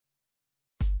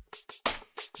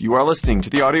You are listening to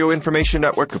the Audio Information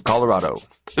Network of Colorado.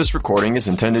 This recording is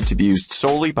intended to be used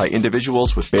solely by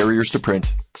individuals with barriers to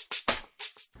print.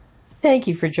 Thank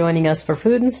you for joining us for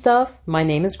Food and Stuff. My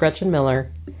name is Gretchen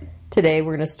Miller. Today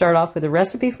we're going to start off with a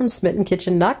recipe from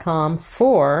SmittenKitchen.com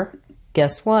for,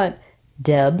 guess what,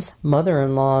 Deb's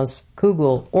mother-in-law's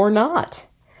kugel, or not.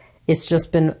 It's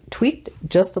just been tweaked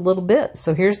just a little bit,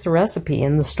 so here's the recipe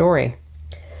and the story.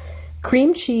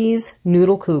 Cream cheese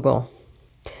noodle kugel.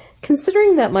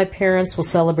 Considering that my parents will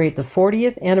celebrate the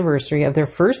 40th anniversary of their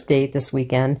first date this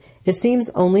weekend, it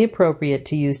seems only appropriate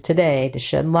to use today to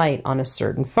shed light on a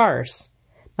certain farce.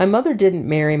 My mother didn't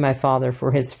marry my father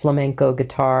for his flamenco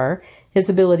guitar, his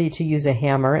ability to use a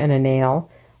hammer and a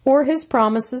nail, or his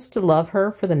promises to love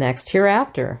her for the next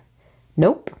hereafter.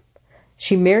 Nope.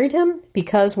 She married him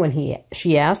because when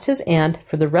she asked his aunt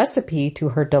for the recipe to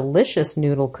her delicious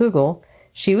noodle kugel,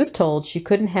 she was told she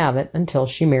couldn't have it until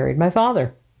she married my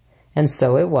father. And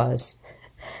so it was.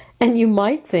 And you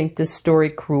might think this story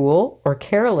cruel or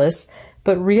careless,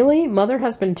 but really, Mother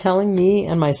has been telling me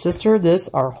and my sister this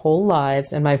our whole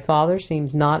lives, and my father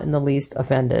seems not in the least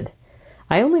offended.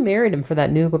 I only married him for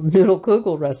that noodle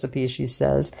kugel recipe, she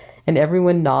says, and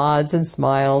everyone nods and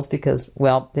smiles because,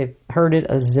 well, they've heard it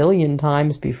a zillion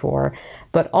times before,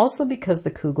 but also because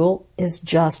the kugel is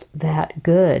just that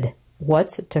good.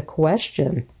 What's to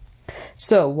question?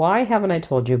 So why haven't I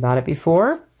told you about it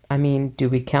before? I mean, do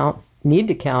we need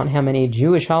to count how many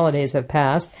Jewish holidays have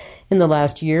passed in the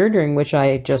last year, during which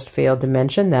I just failed to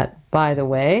mention that, by the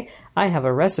way, I have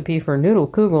a recipe for noodle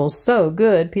kugels so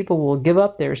good people will give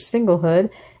up their singlehood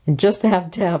and just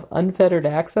have to have unfettered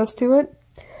access to it?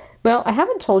 Well, I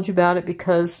haven't told you about it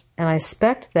because, and I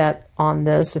expect that on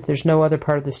this, if there's no other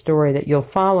part of the story, that you'll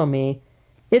follow me,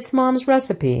 it's Mom's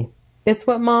recipe. It's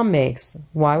what Mom makes.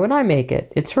 Why would I make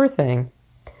it? It's her thing.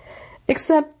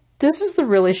 Except, this is the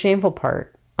really shameful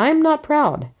part. I am not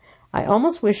proud. I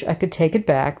almost wish I could take it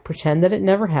back, pretend that it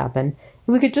never happened,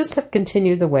 and we could just have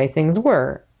continued the way things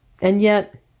were. And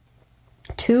yet,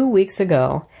 2 weeks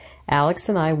ago, Alex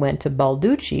and I went to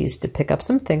Balducci's to pick up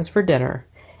some things for dinner,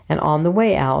 and on the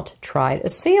way out, tried a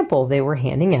sample they were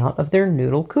handing out of their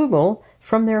noodle kugel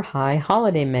from their high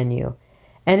holiday menu.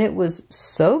 And it was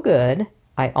so good,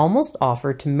 I almost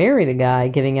offered to marry the guy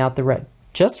giving out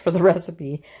just for the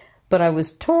recipe, but I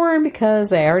was torn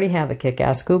because I already have a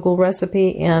kick-ass kugel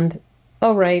recipe, and,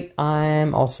 oh right,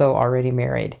 I'm also already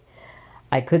married.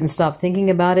 I couldn't stop thinking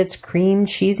about its cream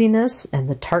cheesiness and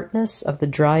the tartness of the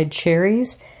dried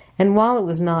cherries, and while it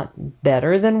was not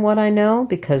better than what I know,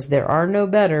 because there are no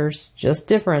betters, just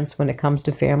difference when it comes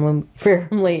to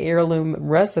family heirloom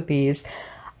recipes,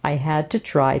 I had to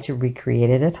try to recreate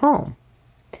it at home.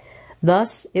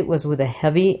 Thus, it was with a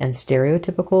heavy and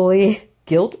stereotypically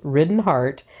guilt-ridden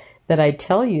heart that I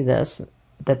tell you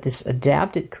that this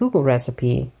adapted kugel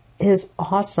recipe is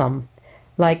awesome,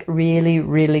 like really,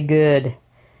 really good.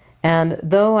 And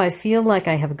though I feel like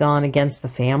I have gone against the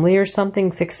family or something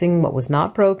fixing what was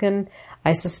not broken,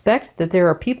 I suspect that there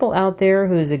are people out there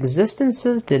whose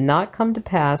existences did not come to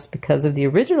pass because of the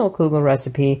original kugel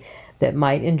recipe that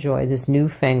might enjoy this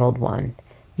newfangled one.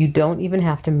 You don't even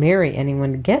have to marry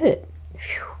anyone to get it,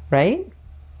 right?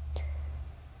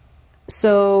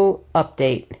 So,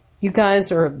 update. You guys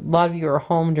a lot of you are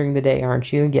home during the day,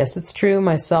 aren't you? Yes, it's true.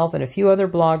 Myself and a few other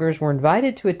bloggers were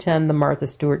invited to attend the Martha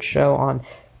Stewart show on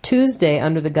Tuesday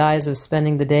under the guise of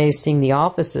spending the day seeing the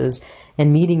offices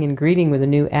and meeting and greeting with the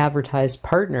new advertised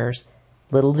partners.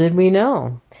 Little did we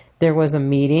know. There was a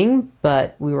meeting,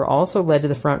 but we were also led to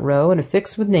the front row and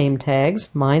affixed with name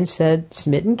tags. Mine said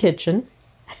Smitten Kitchen.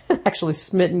 Actually,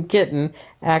 Smitten Kitten,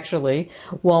 actually.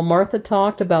 While Martha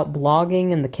talked about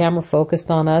blogging and the camera focused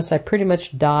on us, I pretty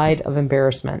much died of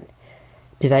embarrassment.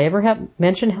 Did I ever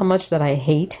mention how much that I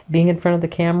hate being in front of the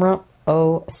camera?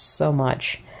 Oh, so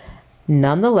much.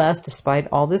 Nonetheless, despite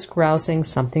all this grousing,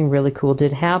 something really cool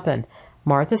did happen.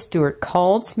 Martha Stewart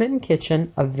called Smitten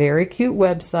Kitchen a very cute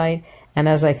website, and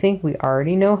as I think we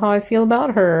already know how I feel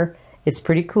about her, it's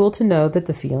pretty cool to know that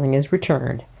the feeling is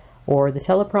returned. Or the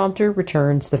teleprompter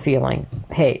returns the feeling.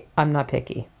 Hey, I'm not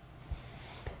picky.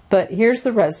 But here's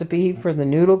the recipe for the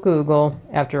noodle kugel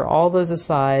after all those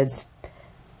asides.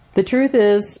 The truth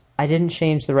is, I didn't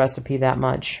change the recipe that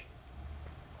much.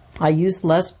 I used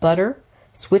less butter,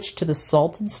 switched to the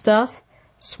salted stuff,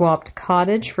 swapped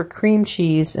cottage for cream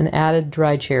cheese, and added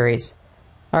dry cherries.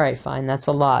 All right, fine, that's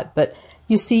a lot. But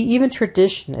you see, even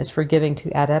tradition is forgiving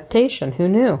to adaptation. Who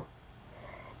knew?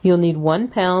 You'll need 1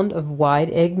 pound of wide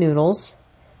egg noodles,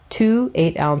 2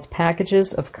 8-ounce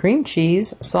packages of cream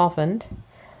cheese, softened,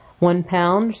 1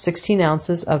 pound, 16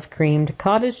 ounces of creamed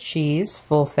cottage cheese,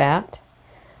 full fat,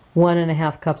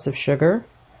 1½ cups of sugar,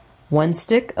 1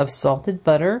 stick of salted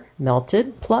butter,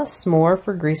 melted, plus more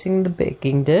for greasing the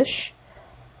baking dish,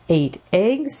 8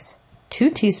 eggs, 2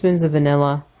 teaspoons of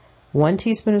vanilla, 1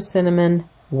 teaspoon of cinnamon,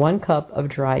 1 cup of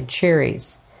dried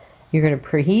cherries. You're going to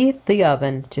preheat the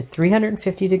oven to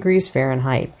 350 degrees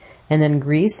Fahrenheit and then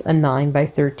grease a 9 by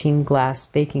 13 glass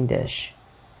baking dish.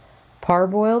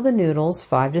 Parboil the noodles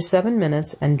 5 to 7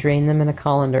 minutes and drain them in a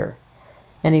colander.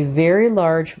 In a very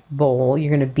large bowl,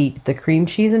 you're going to beat the cream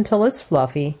cheese until it's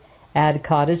fluffy, add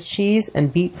cottage cheese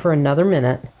and beat for another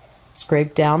minute.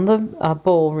 Scrape down the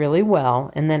bowl really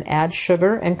well and then add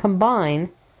sugar and combine.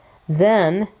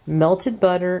 Then melted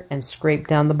butter and scrape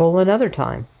down the bowl another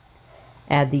time.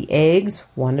 Add the eggs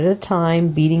one at a time,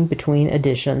 beating between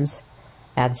additions.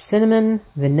 Add cinnamon,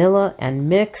 vanilla, and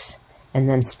mix, and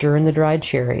then stir in the dried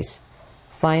cherries.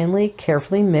 Finally,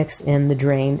 carefully mix in the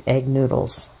drained egg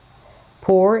noodles.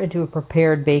 Pour into a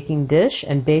prepared baking dish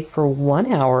and bake for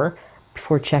 1 hour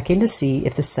before checking to see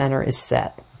if the center is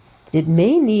set. It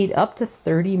may need up to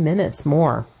 30 minutes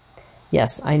more.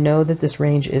 Yes, I know that this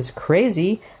range is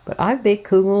crazy, but I've baked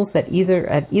kugels at either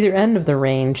end of the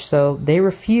range, so they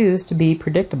refuse to be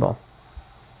predictable.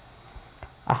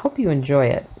 I hope you enjoy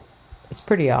it. It's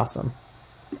pretty awesome.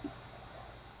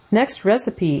 Next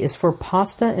recipe is for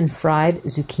pasta and fried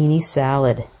zucchini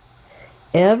salad.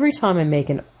 Every time I make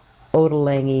an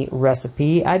Ottolenghi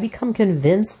recipe, I become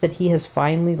convinced that he has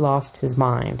finally lost his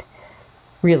mind.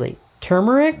 Really,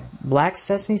 turmeric, black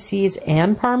sesame seeds,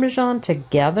 and Parmesan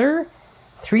together,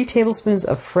 3 tablespoons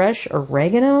of fresh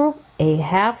oregano, a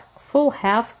full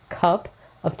half cup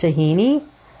of tahini.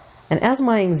 And as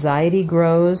my anxiety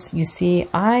grows, you see,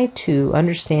 I too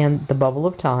understand the bubble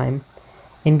of time,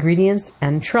 ingredients,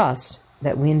 and trust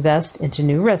that we invest into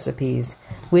new recipes,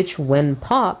 which, when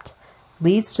popped,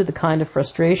 leads to the kind of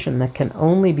frustration that can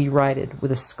only be righted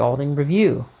with a scalding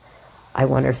review. I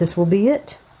wonder if this will be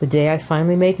it, the day I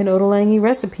finally make an Ottolenghi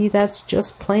recipe that's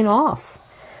just plain off.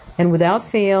 And without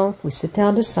fail, we sit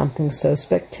down to something so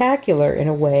spectacular in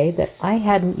a way that I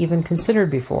hadn't even considered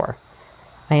before.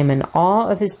 I am in awe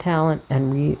of his talent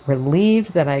and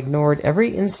relieved that I ignored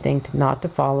every instinct not to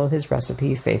follow his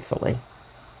recipe faithfully.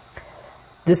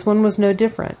 This one was no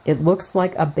different. It looks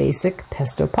like a basic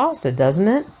pesto pasta, doesn't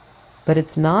it? But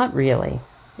it's not really.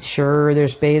 Sure,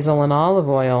 there's basil and olive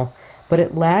oil, but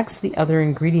it lacks the other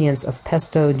ingredients of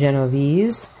pesto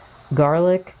genovese,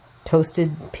 garlic,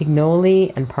 toasted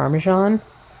pignoli, and Parmesan.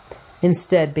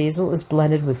 Instead, basil is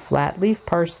blended with flat leaf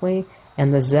parsley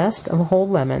and the zest of a whole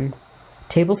lemon,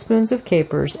 tablespoons of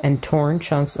capers, and torn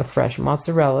chunks of fresh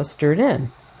mozzarella stirred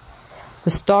in.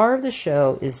 The star of the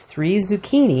show is 3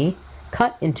 zucchini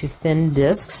cut into thin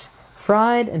discs,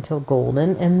 fried until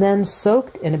golden, and then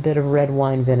soaked in a bit of red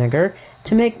wine vinegar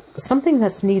to make something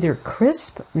that's neither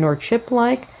crisp nor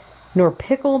chip-like nor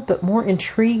pickled, but more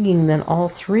intriguing than all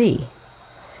 3.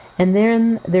 And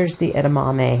then there's the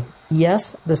edamame.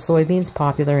 Yes, the soybeans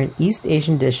popular in East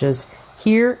Asian dishes,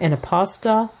 here in a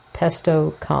pasta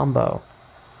pesto combo.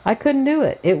 I couldn't do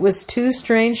it. It was too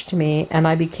strange to me, and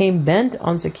I became bent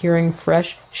on securing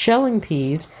fresh shelling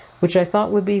peas, which I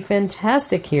thought would be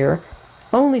fantastic here,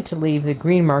 only to leave the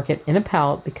green market in a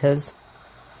pallet because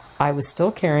I was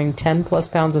still carrying 10 plus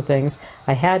pounds of things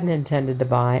I hadn't intended to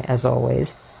buy, as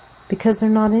always, because they're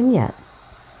not in yet.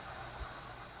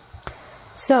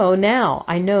 So now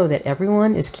I know that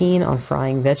everyone is keen on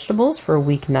frying vegetables for a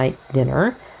weeknight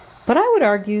dinner, but I would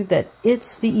argue that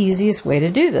it's the easiest way to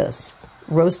do this.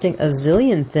 Roasting a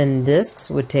zillion thin discs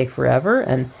would take forever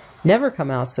and never come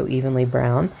out so evenly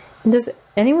brown. And does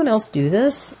anyone else do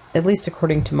this? At least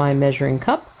according to my measuring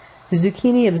cup, the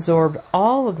zucchini absorbed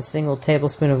all of the single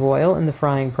tablespoon of oil in the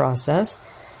frying process.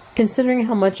 Considering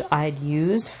how much I'd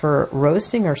use for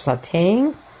roasting or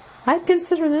sautéing, I'd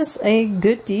consider this a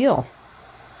good deal.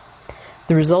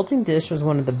 The resulting dish was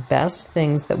one of the best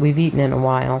things that we've eaten in a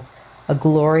while. A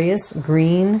glorious,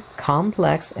 green,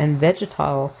 complex, and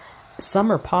vegetal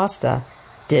summer pasta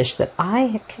dish that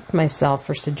I kicked myself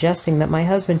for suggesting that my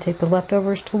husband take the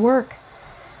leftovers to work.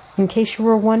 In case you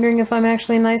were wondering if I'm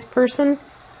actually a nice person,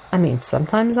 I mean,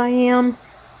 sometimes I am,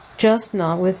 just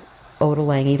not with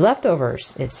Ottolenghi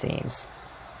leftovers, it seems.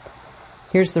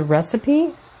 Here's the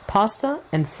recipe: pasta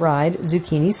and fried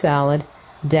zucchini salad,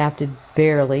 adapted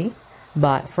barely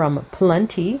from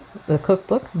Plenty, the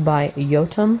cookbook by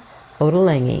Yotam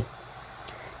Ottolenghi.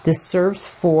 This serves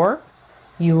 4.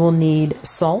 You will need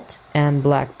salt and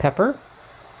black pepper,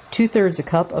 2/3 a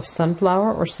cup of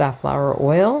sunflower or safflower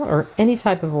oil, or any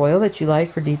type of oil that you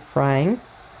like for deep frying,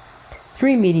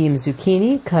 3 medium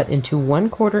zucchini cut into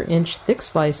 1/4 inch thick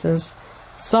slices,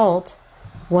 salt,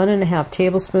 1½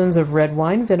 tablespoons of red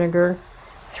wine vinegar,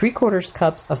 3/4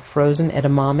 cups of frozen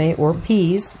edamame or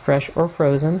peas, fresh or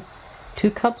frozen,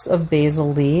 2 cups of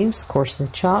basil leaves, coarsely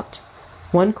chopped,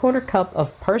 1/4 cup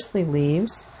of parsley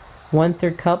leaves,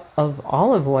 1/3 cup of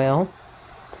olive oil,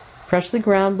 freshly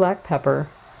ground black pepper,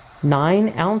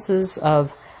 9 ounces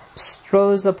of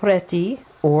strozzapreti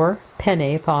or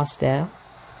penne pasta,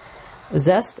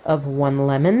 zest of 1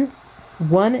 lemon,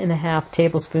 1½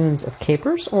 tablespoons of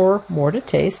capers or more to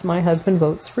taste. My husband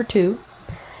votes for 2.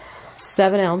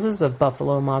 7 ounces of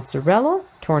buffalo mozzarella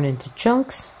torn into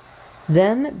chunks.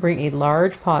 Then bring a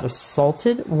large pot of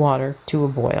salted water to a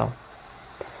boil.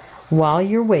 While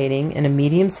you're waiting, in a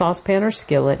medium saucepan or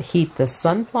skillet, heat the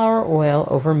sunflower oil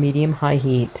over medium-high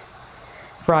heat.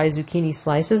 Fry zucchini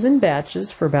slices in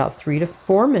batches for about 3 to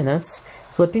 4 minutes,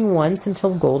 flipping once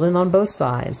until golden on both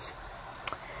sides.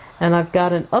 And I've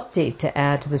got an update to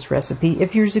add to this recipe.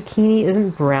 If your zucchini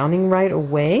isn't browning right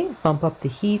away, bump up the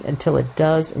heat until it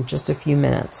does in just a few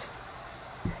minutes.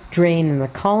 Drain in the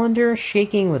colander,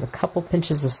 shaking with a couple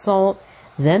pinches of salt,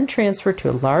 then transfer to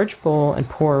a large bowl and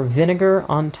pour vinegar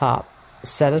on top.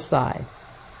 Set aside.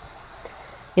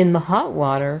 In the hot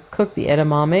water, cook the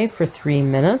edamame for 3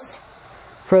 minutes,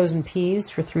 frozen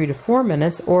peas for 3 to 4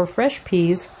 minutes, or fresh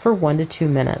peas for 1 to 2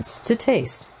 minutes to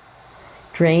taste.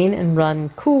 Drain and run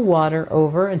cool water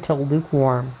over until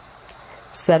lukewarm.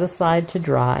 Set aside to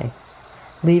dry.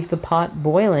 Leave the pot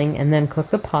boiling and then cook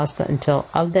the pasta until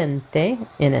al dente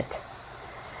in it.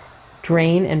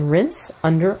 Drain and rinse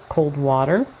under cold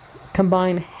water.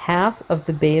 Combine half of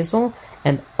the basil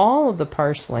and all of the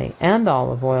parsley and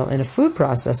olive oil in a food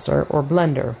processor or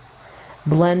blender.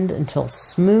 Blend until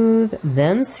smooth,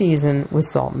 then season with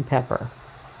salt and pepper.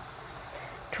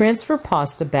 Transfer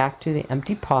pasta back to the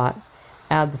empty pot.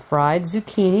 Add the fried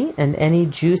zucchini and any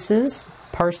juices,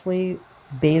 parsley,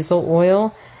 basil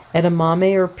oil,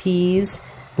 edamame or peas,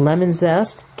 lemon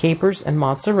zest, capers, and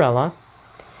mozzarella.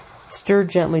 Stir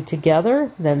gently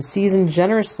together, then season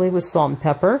generously with salt and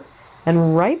pepper,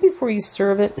 and right before you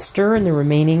serve it, stir in the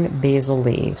remaining basil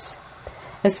leaves.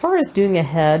 As far as doing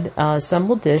ahead,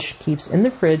 assembled dish keeps in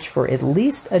the fridge for at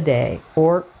least a day,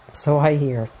 or so I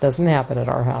hear. Doesn't happen at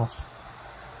our house.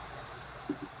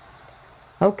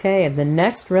 Okay, the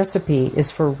next recipe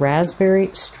is for raspberry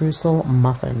streusel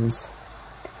muffins.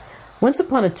 Once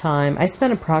upon a time, I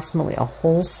spent approximately a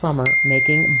whole summer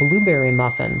making blueberry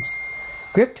muffins,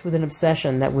 gripped with an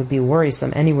obsession that would be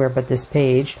worrisome anywhere but this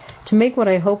page, to make what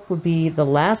I hoped would be the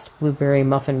last blueberry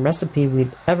muffin recipe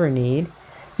we'd ever need.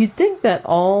 You'd think that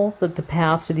the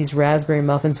path to these raspberry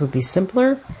muffins would be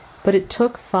simpler, but it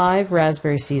took 5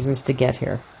 raspberry seasons to get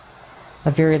here. A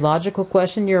very logical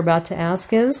question you're about to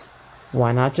ask is,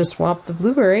 why not just swap the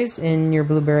blueberries in your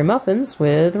blueberry muffins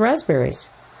with raspberries?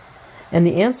 And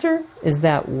the answer is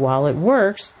that while it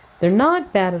works, they're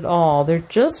not bad at all. They're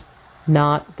just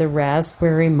not the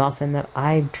raspberry muffin that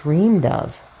I dreamed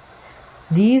of.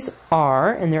 These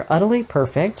are, and they're utterly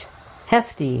perfect,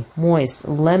 hefty, moist,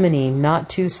 lemony, not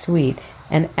too sweet,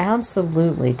 and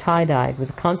absolutely tie-dyed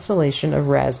with a constellation of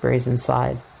raspberries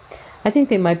inside. I think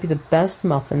they might be the best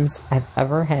muffins I've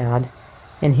ever had,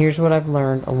 and here's what I've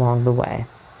learned along the way.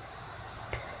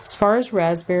 As far as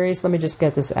raspberries, let me just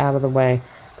get this out of the way.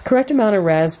 The correct amount of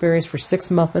raspberries for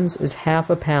 6 muffins is ½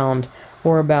 a pound,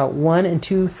 or about 1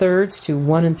 2/3 to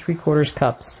 1 3/4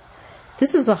 cups.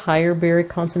 This is a higher berry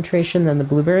concentration than the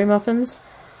blueberry muffins.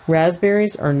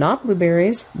 Raspberries are not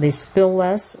blueberries. They spill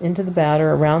less into the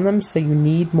batter around them, so you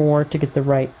need more to get the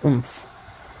right oomph.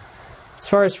 As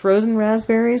far as frozen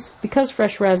raspberries, because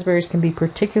fresh raspberries can be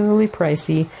particularly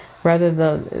pricey, rather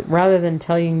than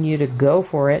telling you to go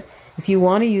for it, if you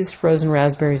want to use frozen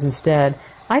raspberries instead,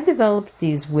 I developed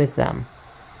these with them.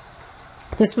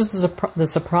 This was the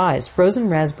surprise. Frozen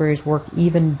raspberries work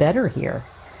even better here.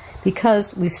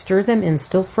 Because we stir them in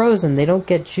still frozen, they don't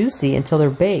get juicy until they're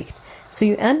baked. So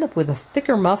you end up with a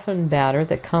thicker muffin batter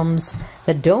that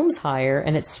domes higher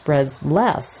and it spreads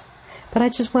less. But I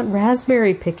just went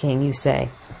raspberry picking, you say.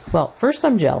 Well, first,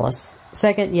 I'm jealous.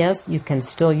 Second, yes, you can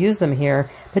still use them here,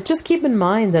 but just keep in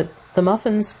mind that the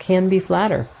muffins can be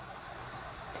flatter.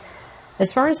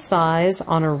 As far as size,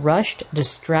 on a rushed,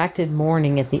 distracted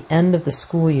morning at the end of the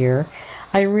school year,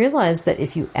 I realized that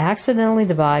if you accidentally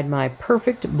divide my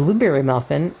perfect blueberry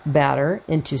muffin batter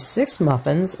into 6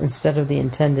 muffins instead of the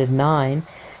intended 9,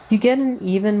 you get an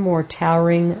even more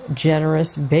towering,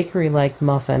 generous, bakery-like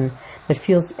muffin that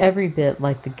feels every bit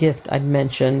like the gift I'd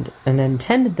mentioned and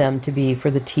intended them to be for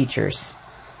the teachers.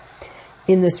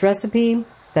 In this recipe,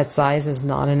 that size is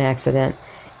not an accident.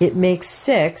 It makes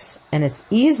 6, and it's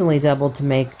easily doubled to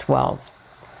make 12.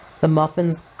 The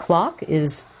muffin's clock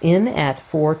is in at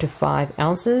 4 to 5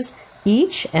 ounces,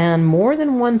 Each and more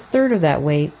than 1/3 of that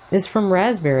weight is from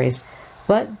raspberries,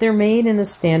 but they're made in a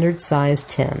standard size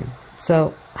tin.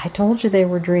 So I told you they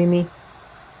were dreamy.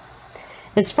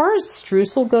 As far as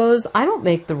streusel goes, I don't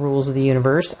make the rules of the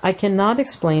universe. I cannot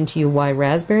explain to you why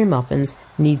raspberry muffins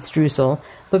need streusel,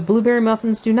 but blueberry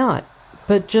muffins do not.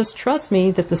 But just trust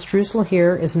me that the streusel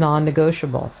here is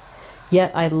non-negotiable.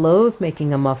 Yet I loathe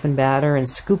making a muffin batter and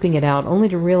scooping it out only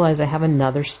to realize I have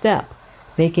another step,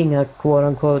 making a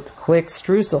quote-unquote quick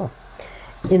streusel.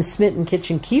 In Smitten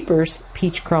Kitchen Keeper's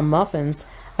peach crumb muffins,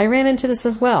 I ran into this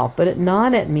as well, but it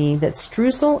gnawed at me that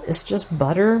streusel is just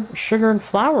butter, sugar, and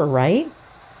flour, right?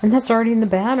 And that's already in the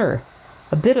batter.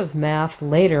 A bit of math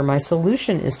later, my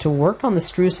solution is to work on the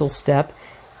streusel step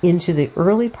into the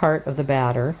early part of the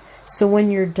batter, so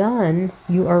when you're done,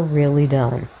 you are really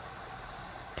done.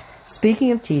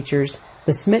 Speaking of teachers,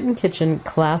 the Smitten Kitchen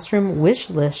Classroom Wish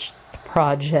List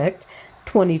Project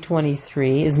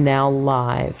 2023 is now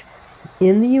live.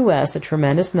 In the U.S., a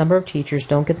tremendous number of teachers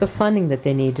don't get the funding that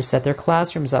they need to set their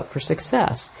classrooms up for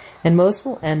success, and most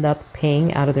will end up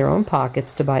paying out of their own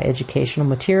pockets to buy educational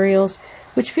materials,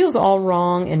 which feels all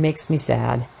wrong and makes me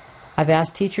sad. I've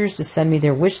asked teachers to send me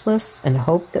their wish lists and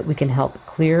hope that we can help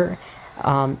clear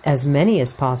as many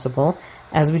as possible,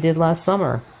 as we did last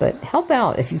summer. But help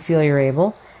out if you feel you're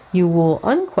able. You will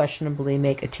unquestionably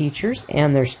make a teacher's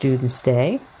and their students'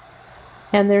 day.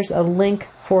 And there's a link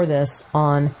for this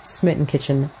on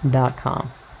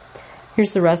SmittenKitchen.com.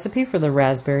 Here's the recipe for the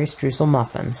raspberry streusel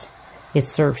muffins. It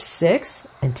serves 6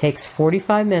 and takes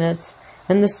 45 minutes,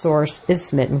 and the source is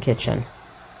Smitten Kitchen.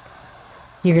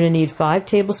 You're going to need 5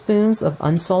 tablespoons of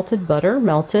unsalted butter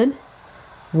melted,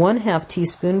 1/2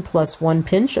 teaspoon plus 1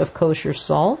 pinch of kosher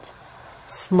salt,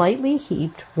 slightly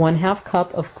heaped 1/2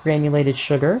 cup of granulated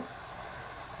sugar,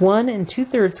 1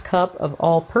 2/3 cup of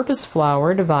all-purpose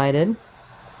flour divided,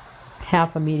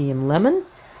 1/2 a medium lemon,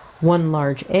 1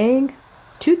 large egg,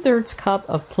 2/3 cup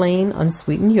of plain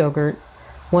unsweetened yogurt,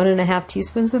 1 1/2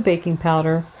 teaspoons of baking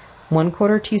powder,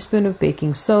 1/4 teaspoon of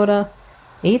baking soda,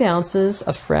 8 ounces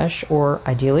of fresh or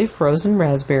ideally frozen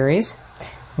raspberries,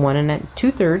 1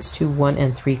 2/3 to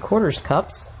 1 3/4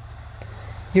 cups.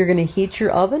 You're going to heat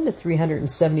your oven to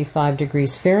 375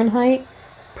 degrees Fahrenheit.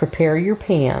 Prepare your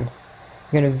pan.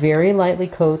 You're going to very lightly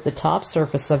coat the top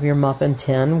surface of your muffin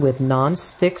tin with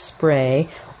non-stick spray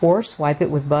or swipe it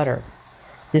with butter.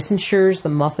 This ensures the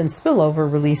muffin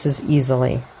spillover releases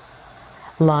easily.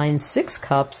 Line 6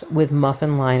 cups with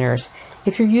muffin liners.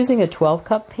 If you're using a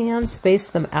 12-cup pan, space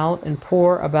them out and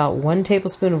pour about 1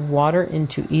 tablespoon of water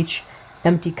into each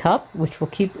empty cup, which will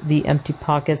keep the empty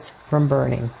pockets from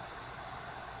burning.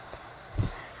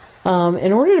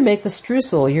 In order to make the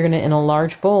streusel, you're going to, in a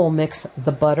large bowl, mix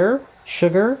the butter,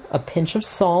 sugar, a pinch of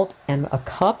salt, and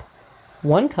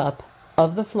 1 cup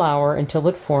of the flour until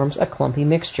it forms a clumpy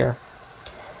mixture.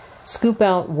 Scoop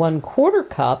out 1/4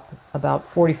 cup, about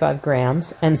 45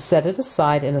 grams, and set it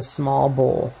aside in a small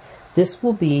bowl. This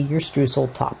will be your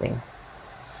streusel topping.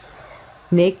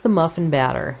 Make the muffin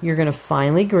batter. You're going to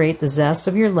finely grate the zest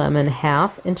of your lemon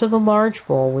half into the large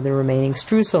bowl with the remaining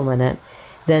streusel in it,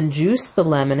 then juice the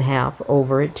lemon half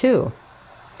over it too.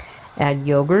 Add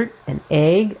yogurt and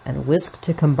egg and whisk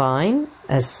to combine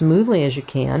as smoothly as you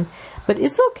can, but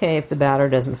it's okay if the batter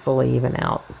doesn't fully even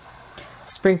out.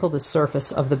 Sprinkle the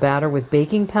surface of the batter with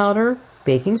baking powder,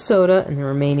 baking soda, and the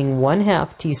remaining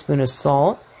 1/2 teaspoon of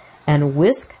salt, and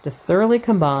whisk to thoroughly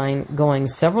combine, going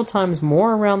several times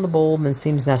more around the bowl than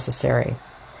seems necessary.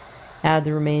 Add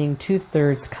the remaining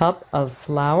 2/3 cup of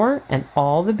flour and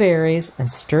all the berries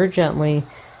and stir gently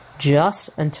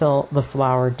just until the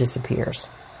flour disappears.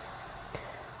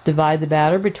 Divide the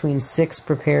batter between 6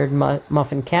 prepared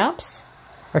muffin cups,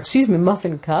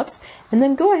 and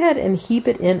then go ahead and heap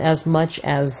it in as much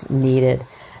as needed.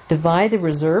 Divide the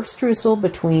reserved streusel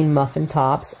between muffin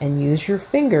tops and use your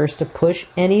fingers to push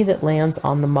any that lands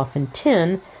on the muffin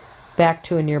tin back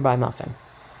to a nearby muffin.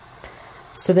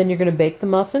 So then you're going to bake the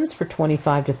muffins for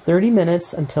 25 to 30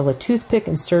 minutes until a toothpick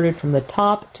inserted from the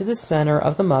top to the center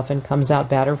of the muffin comes out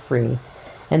batter-free,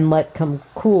 and let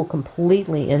cool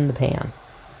completely in the pan.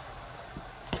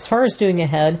 As far as doing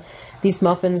ahead, these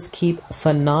muffins keep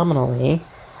phenomenally.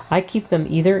 I keep them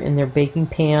either in their baking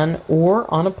pan or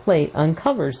on a plate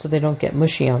uncovered so they don't get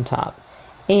mushy on top.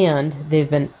 And they've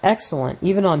been excellent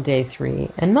even on day 3,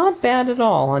 and not bad at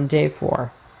all on day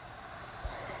 4.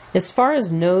 As far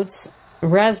as notes,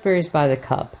 raspberries by the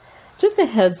cup. Just a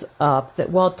heads up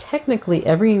that while technically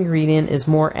every ingredient is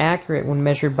more accurate when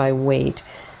measured by weight,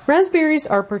 raspberries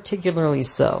are particularly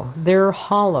so. They're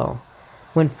hollow.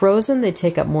 When frozen, they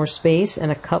take up more space in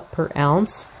a cup per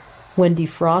ounce. When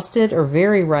defrosted or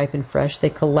very ripe and fresh, they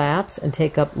collapse and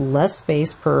take up less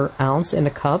space per ounce in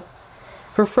a cup.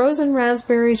 For frozen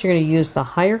raspberries, you're going to use the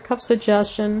higher cup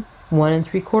suggestion, 1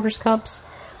 3/4 cups,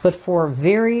 but for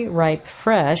very ripe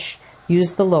fresh,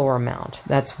 use the lower amount.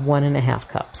 That's 1 1/2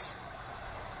 cups.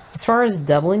 As far as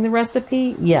doubling the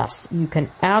recipe, yes, you can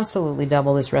absolutely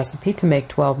double this recipe to make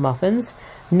 12 muffins.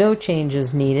 No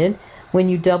changes needed. When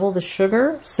you double the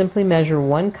sugar, simply measure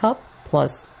 1 cup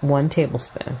plus 1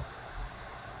 tablespoon.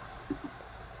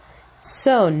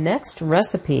 So next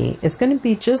recipe is going to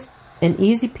be just an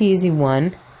easy peasy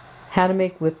one, how to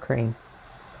make whipped cream.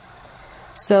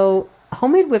 So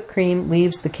homemade whipped cream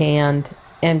leaves the canned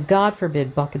and, God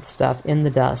forbid, bucket stuff in the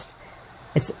dust.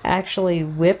 It's actually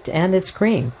whipped and it's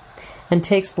cream, and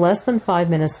takes less than 5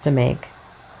 minutes to make.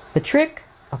 The trick: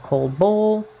 a cold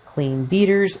bowl, clean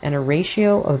beaters, and a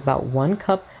ratio of about 1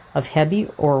 cup of heavy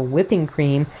or whipping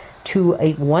cream to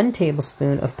 1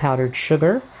 tablespoon of powdered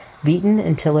sugar, beaten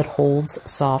until it holds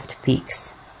soft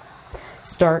peaks.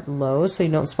 Start low so you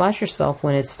don't splash yourself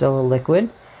when it's still a liquid,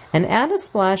 and add a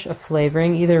splash of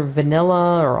flavoring, either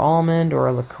vanilla or almond or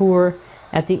a liqueur,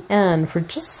 at the end for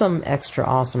just some extra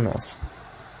awesomeness.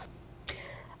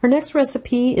 Our next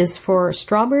recipe is for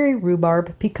strawberry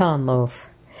rhubarb pecan loaf.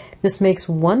 This makes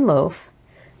 1 loaf.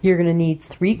 You're going to need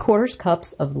 3/4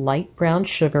 cups of light brown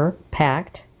sugar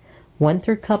packed,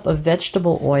 1/3 cup of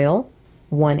vegetable oil,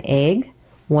 1 egg,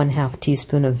 1/2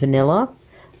 teaspoon of vanilla,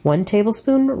 1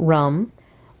 tablespoon rum,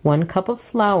 1 cup of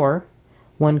flour,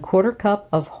 1/4 cup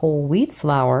of whole wheat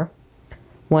flour,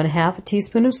 1/2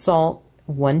 teaspoon of salt,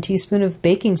 1 teaspoon of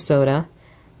baking soda,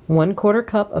 1/4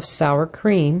 cup of sour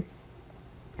cream,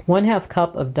 1/2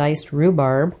 cup of diced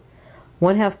rhubarb,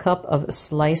 1/2 cup of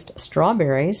sliced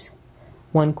strawberries,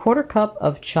 1/4 cup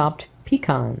of chopped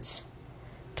pecans.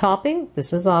 Topping,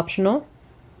 this is optional: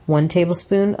 1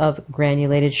 tablespoon of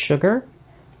granulated sugar,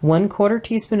 1/4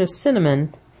 teaspoon of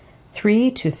cinnamon,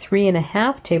 3 to 3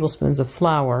 1/2 tablespoons of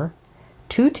flour,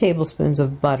 2 tablespoons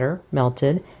of butter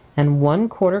melted, and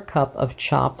 1/4 cup of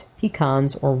chopped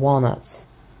pecans or walnuts.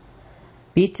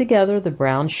 Beat together the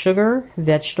brown sugar,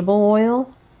 vegetable oil,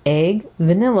 egg,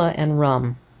 vanilla, and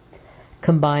rum.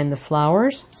 Combine the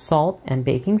flours, salt, and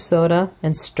baking soda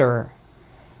and stir.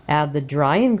 Add the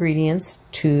dry ingredients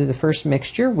to the first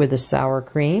mixture with the sour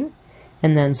cream,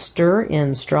 and then stir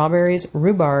in strawberries,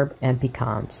 rhubarb, and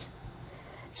pecans.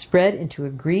 Spread into a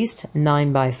greased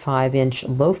 9 by 5 inch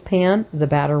loaf pan. The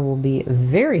batter will be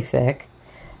very thick.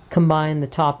 Combine the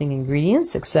topping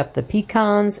ingredients except the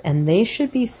pecans, and they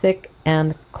should be thick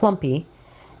and clumpy.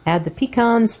 Add the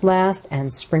pecans last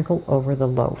and sprinkle over the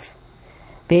loaf.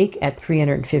 Bake at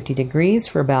 350 degrees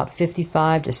for about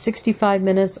 55 to 65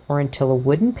 minutes, or until a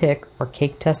wooden pick or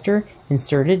cake tester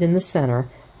inserted in the center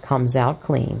comes out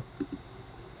clean.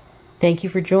 Thank you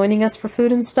for joining us for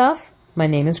Food and Stuff. My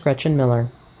name is Gretchen Miller.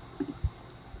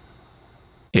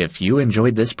 If you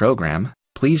enjoyed this program,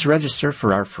 please register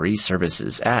for our free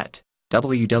services at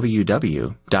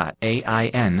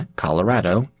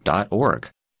www.aincolorado.org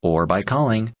or by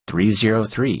calling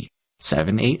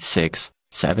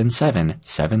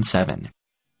 303-786-7777.